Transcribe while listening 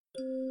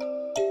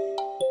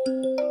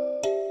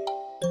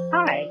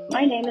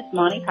my name is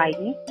Monty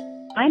Hyden.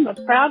 I'm a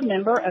proud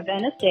member of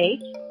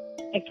NSH,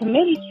 a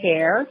committee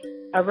chair,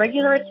 a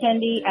regular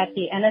attendee at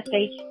the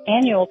NSH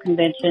annual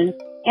convention,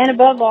 and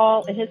above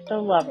all, a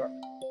histo lover.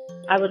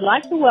 I would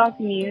like to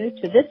welcome you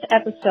to this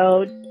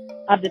episode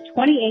of the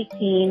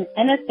 2018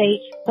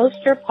 NSH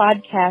Poster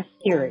Podcast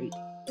Series.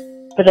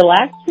 For the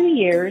last 2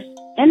 years,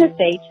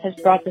 NSH has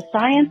brought the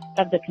science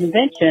of the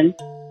convention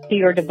to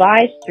your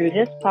device through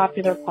this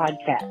popular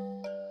podcast.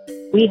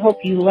 We hope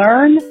you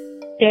learn,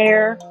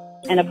 share,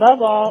 and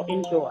above all,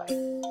 enjoy.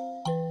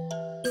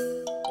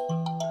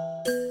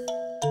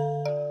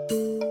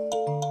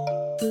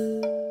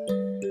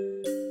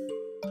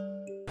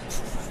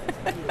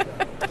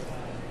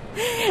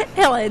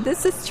 Hello,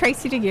 this is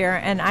Tracy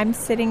DeGear, and I'm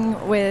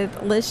sitting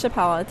with Liz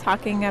Chapella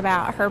talking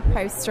about her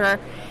poster,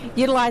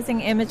 Utilizing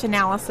Image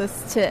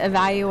Analysis to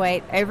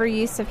Evaluate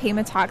Overuse of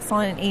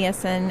Hematoxylin and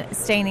Eosin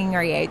Staining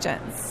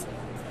Reagents.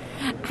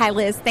 Hi,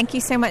 Liz. Thank you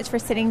so much for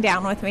sitting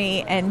down with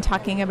me and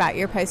talking about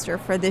your poster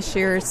for this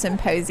year's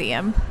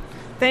symposium.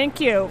 Thank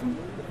you.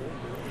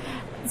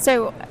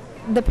 So,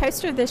 the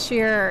poster this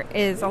year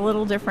is a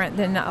little different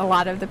than a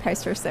lot of the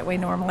posters that we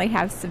normally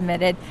have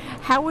submitted.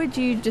 How would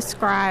you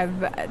describe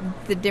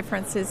the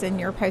differences in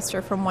your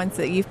poster from ones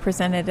that you've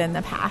presented in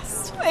the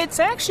past? It's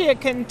actually, a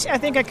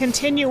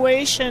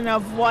continuation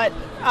of what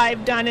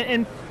I've done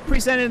and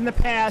presented in the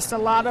past. A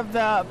lot of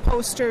the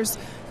posters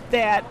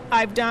that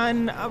I've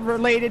done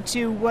related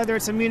to whether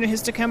it's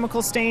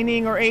immunohistochemical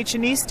staining or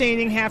H&E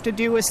staining have to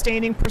do with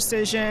staining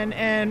precision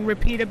and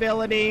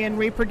repeatability and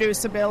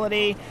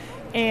reproducibility,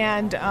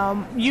 and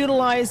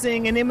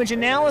utilizing an image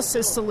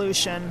analysis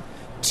solution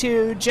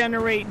to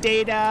generate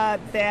data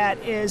that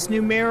is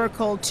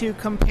numerical to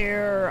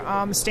compare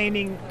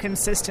staining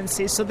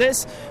consistency. So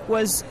this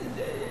was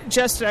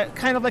just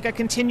kind of like a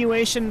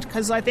continuation,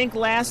 because I think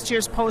last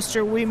year's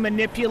poster we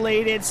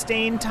manipulated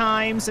stain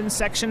times and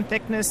section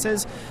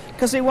thicknesses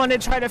because we wanted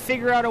to try to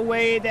figure out a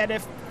way that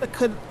if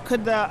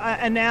could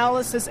the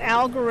analysis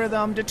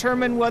algorithm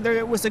determine whether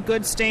it was a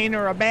good stain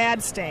or a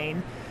bad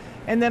stain.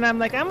 And then I'm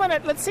like,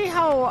 let's see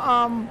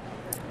how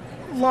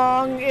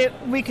long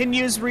we can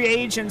use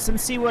reagents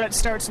and see what it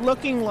starts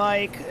looking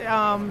like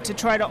to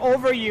try to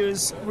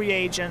overuse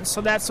reagents. So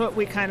that's what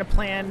we kind of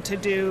plan to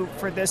do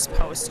for this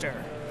poster.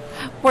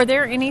 Were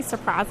there any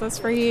surprises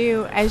for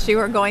you as you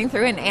were going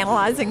through and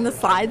analyzing the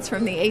slides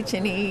from the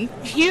H&E?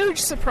 Huge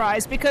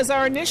surprise, because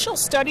our initial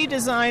study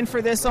design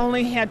for this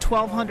only had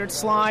 1,200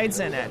 slides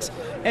in it.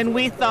 And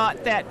we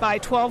thought that by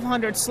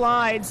 1,200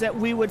 slides that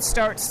we would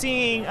start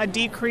seeing a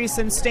decrease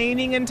in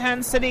staining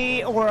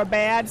intensity or a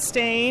bad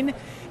stain.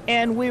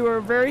 And we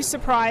were very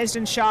surprised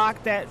and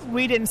shocked that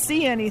we didn't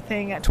see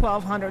anything at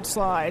 1,200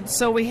 slides.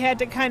 So we had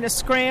to kind of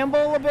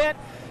scramble a bit,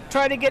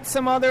 try to get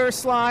some other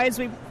slides.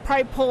 We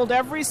probably pulled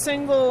every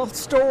single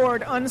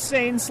stored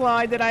unstained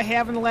slide that I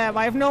have in the lab.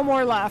 I have no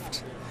more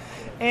left.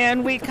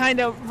 And we kind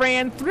of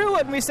ran through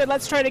it and we said,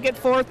 let's try to get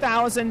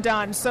 4,000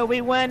 done. So we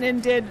went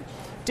and did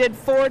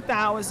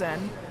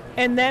 4,000.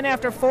 And then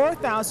after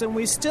 4,000,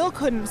 we still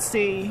couldn't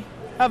see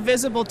a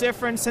visible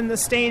difference in the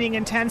staining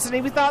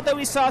intensity. We thought that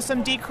we saw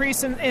some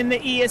decrease in the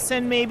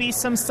eosin, maybe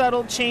some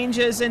subtle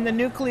changes in the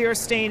nuclear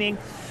staining,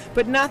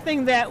 but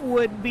nothing that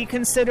would be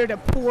considered a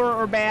poor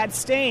or bad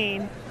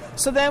stain.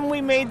 So then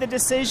we made the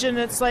decision,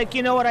 it's like,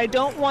 you know what,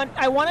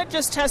 I want to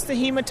just test the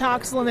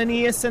hematoxylin and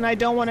eosin, I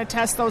don't want to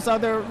test those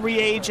other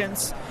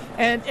reagents.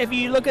 And if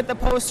you look at the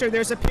poster,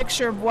 there's a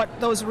picture of what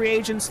those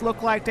reagents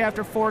look like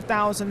after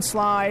 4,000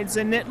 slides,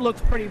 and it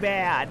looked pretty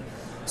bad.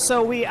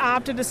 So we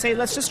opted to say,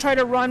 let's just try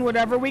to run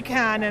whatever we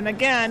can, and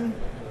again,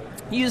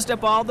 used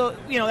up all the,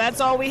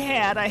 that's all we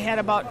had. I had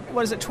about,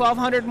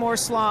 1,200 more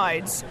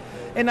slides.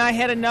 And I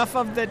had enough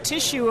of the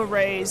tissue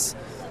arrays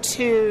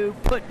to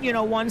put,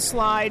 one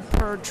slide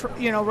per,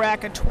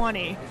 rack of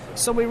 20.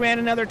 So we ran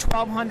another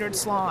 1,200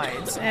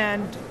 slides,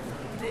 and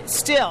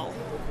still,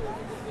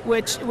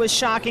 which was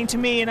shocking to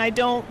me. And I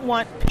don't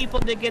want people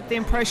to get the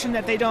impression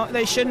that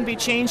they shouldn't be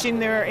changing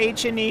their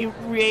H&E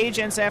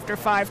reagents after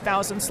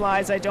 5,000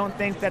 slides. I don't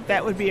think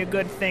that would be a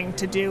good thing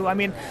to do. I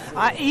mean,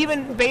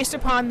 even based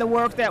upon the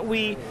work that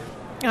we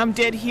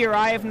did here,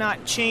 I have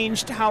not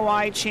changed how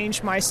I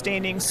change my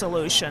staining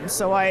solution.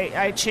 So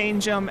I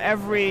change them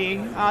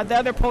the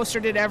other poster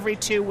did every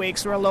 2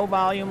 weeks. We're a low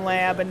volume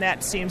lab, and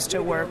that seems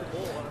to work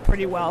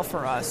pretty well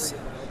for us.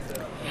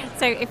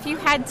 So if you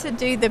had to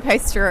do the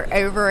poster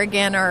over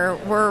again or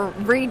were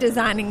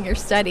redesigning your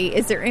study,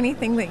 is there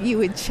anything that you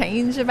would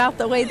change about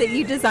the way that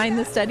you designed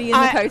the study in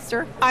the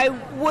poster? I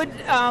would.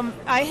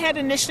 I had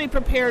initially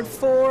prepared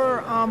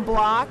 4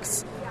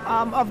 blocks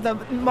of the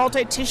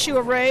multi-tissue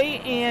array,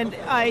 and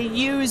I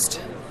used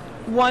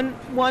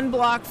one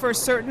block for a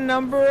certain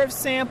number of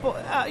sample,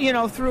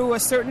 through a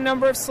certain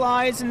number of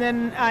slides, and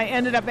then I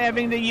ended up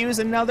having to use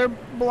another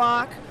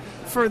block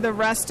for the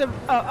rest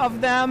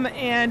of them,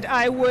 and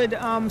I would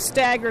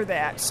stagger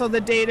that so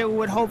the data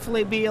would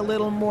hopefully be a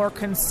little more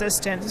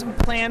consistent.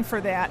 Plan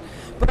for that.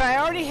 But I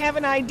already have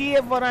an idea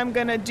of what I'm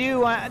going to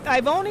do.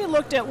 I've only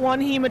looked at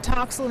one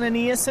hematoxylin and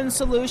eosin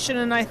solution,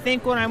 and I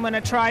think what I'm going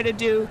to try to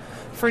do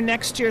for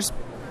next year's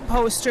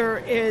poster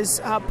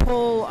is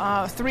pull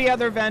 3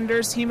 other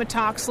vendors,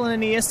 hematoxylin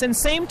and eosin,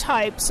 same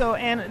type. So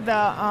the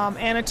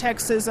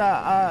Anatex is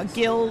a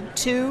Guild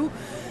 2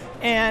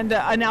 and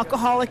an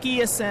alcoholic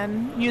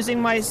eosin,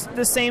 using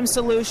the same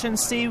solution,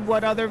 see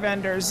what other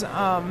vendors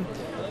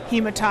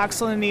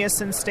hematoxylin and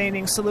eosin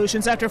staining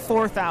solutions after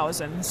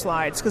 4,000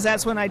 slides, because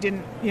that's when I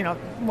didn't,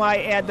 why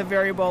add the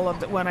variable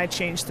of when I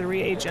changed the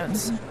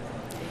reagents.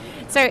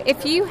 So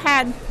if you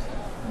had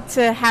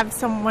to have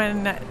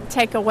someone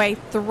take away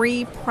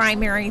 3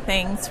 primary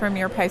things from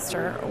your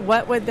poster,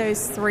 what would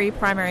those 3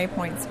 primary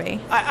points be?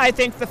 I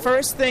think the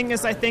first thing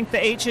is I think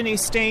the H&E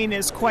stain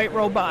is quite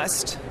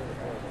robust.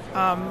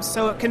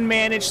 So it can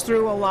manage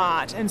through a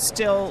lot and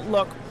still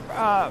look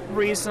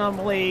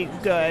reasonably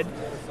good.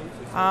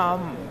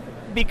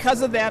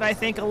 Because of that, I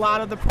think a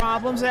lot of the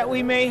problems that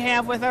we may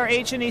have with our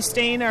H&E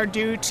stain are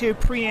due to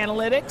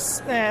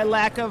pre-analytics,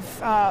 lack of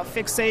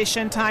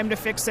fixation, time to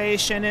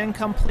fixation,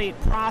 incomplete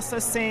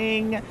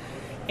processing.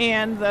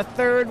 And the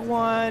third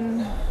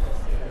one,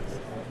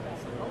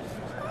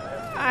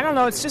 I don't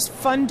know, it's just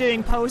fun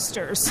doing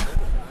posters.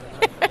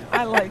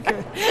 I like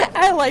it.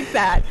 I like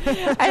that.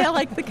 I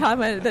like the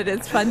comment that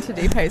it's fun to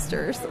do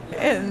posters.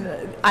 And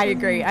I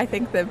agree. I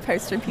think the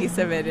poster piece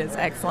of it is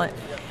excellent.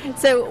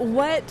 So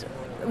what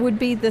would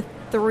be the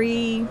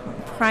 3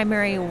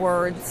 primary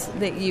words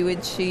that you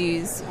would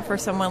choose for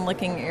someone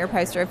looking at your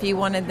poster if you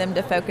wanted them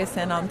to focus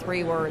in on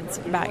 3 words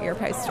about your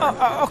poster?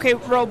 Okay,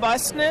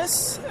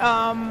 robustness,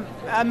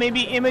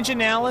 maybe image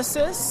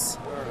analysis,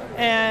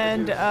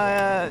 and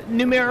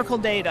numerical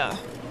data.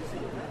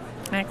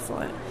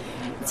 Excellent.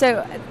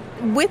 So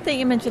with the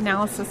image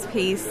analysis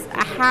piece,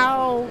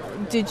 how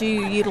did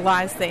you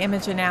utilize the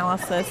image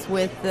analysis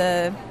with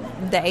the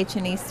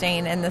H&E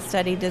stain and the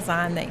study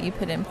design that you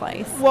put in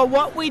place? Well,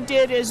 what we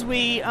did is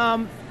we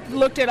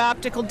looked at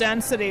optical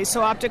density.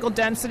 So optical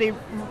density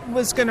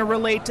was going to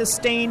relate to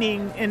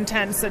staining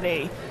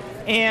intensity.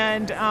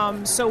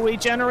 And so we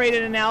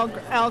generated an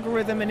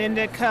algorithm in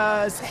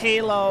Indica's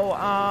Halo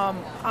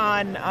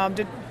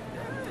on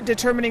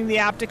determining the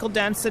optical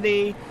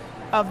density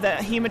of the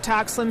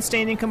hematoxylin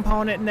staining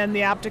component and then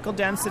the optical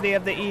density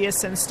of the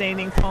eosin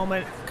staining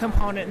component,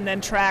 and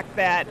then track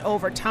that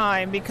over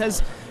time.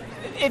 Because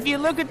if you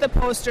look at the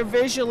poster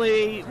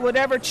visually,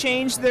 whatever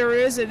change there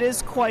is, it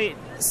is quite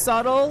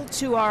subtle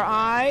to our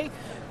eye.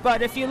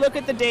 But if you look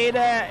at the data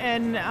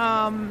and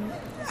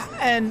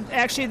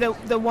actually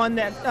the one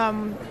that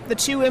the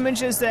 2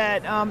 images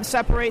that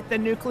separate the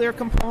nuclear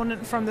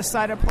component from the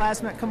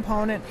cytoplasmic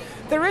component,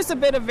 there is a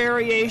bit of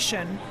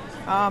variation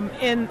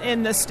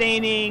in the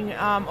staining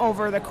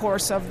over the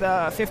course of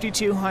the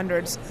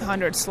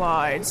 5,200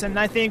 slides. And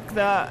I think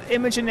the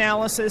image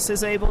analysis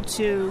is able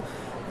to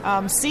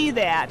see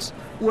that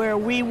where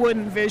we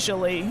wouldn't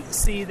visually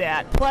see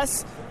that.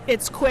 Plus,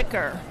 it's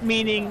quicker,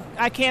 meaning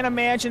I can't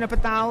imagine a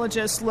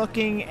pathologist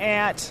looking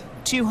at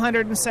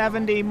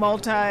 270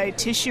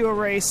 multi-tissue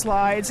array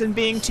slides and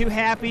being too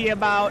happy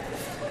about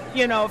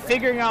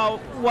figuring out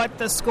what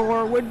the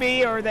score would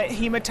be, or that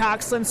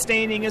hematoxylin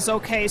staining is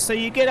okay. So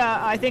you get,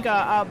 I think,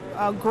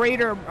 a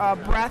greater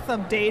breadth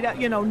of data,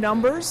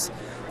 numbers,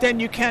 than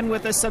you can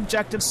with a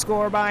subjective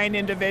score by an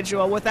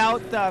individual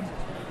without the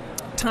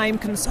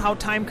how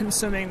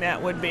time-consuming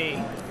that would be.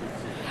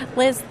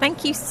 Liz,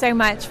 thank you so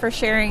much for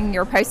sharing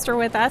your poster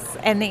with us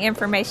and the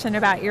information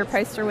about your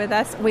poster with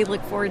us. We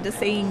look forward to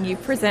seeing you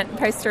present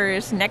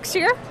posters next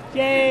year.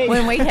 Yay!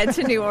 When we head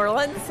to New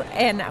Orleans,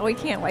 and we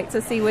can't wait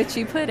to see what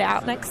you put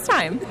out next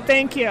time.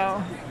 Thank you.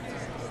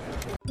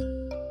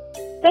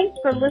 Thanks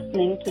for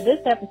listening to this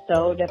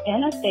episode of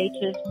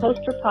NSH's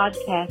Poster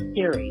Podcast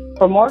Series.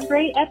 For more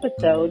great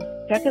episodes,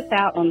 check us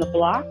out on the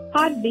blog,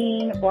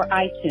 Podbean, or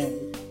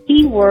iTunes.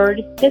 Keyword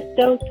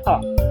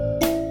HistoTalk.